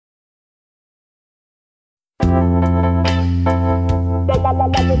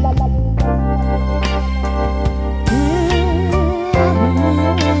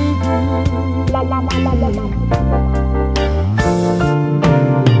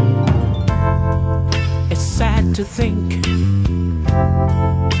It's sad to think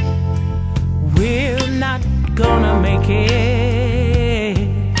we're not gonna make it,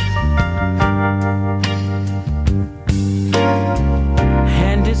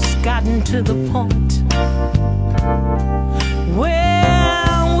 and it's gotten to the point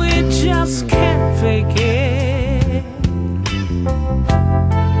where we just can't fake it.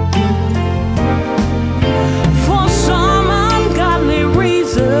 For some ungodly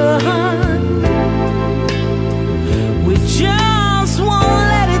reason, we just won't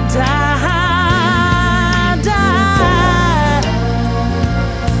let it die.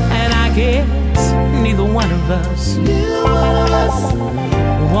 And I guess neither one of us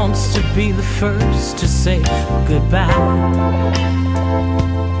wants to be the first to say goodbye.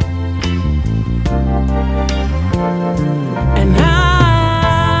 And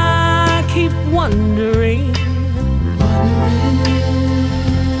I keep wondering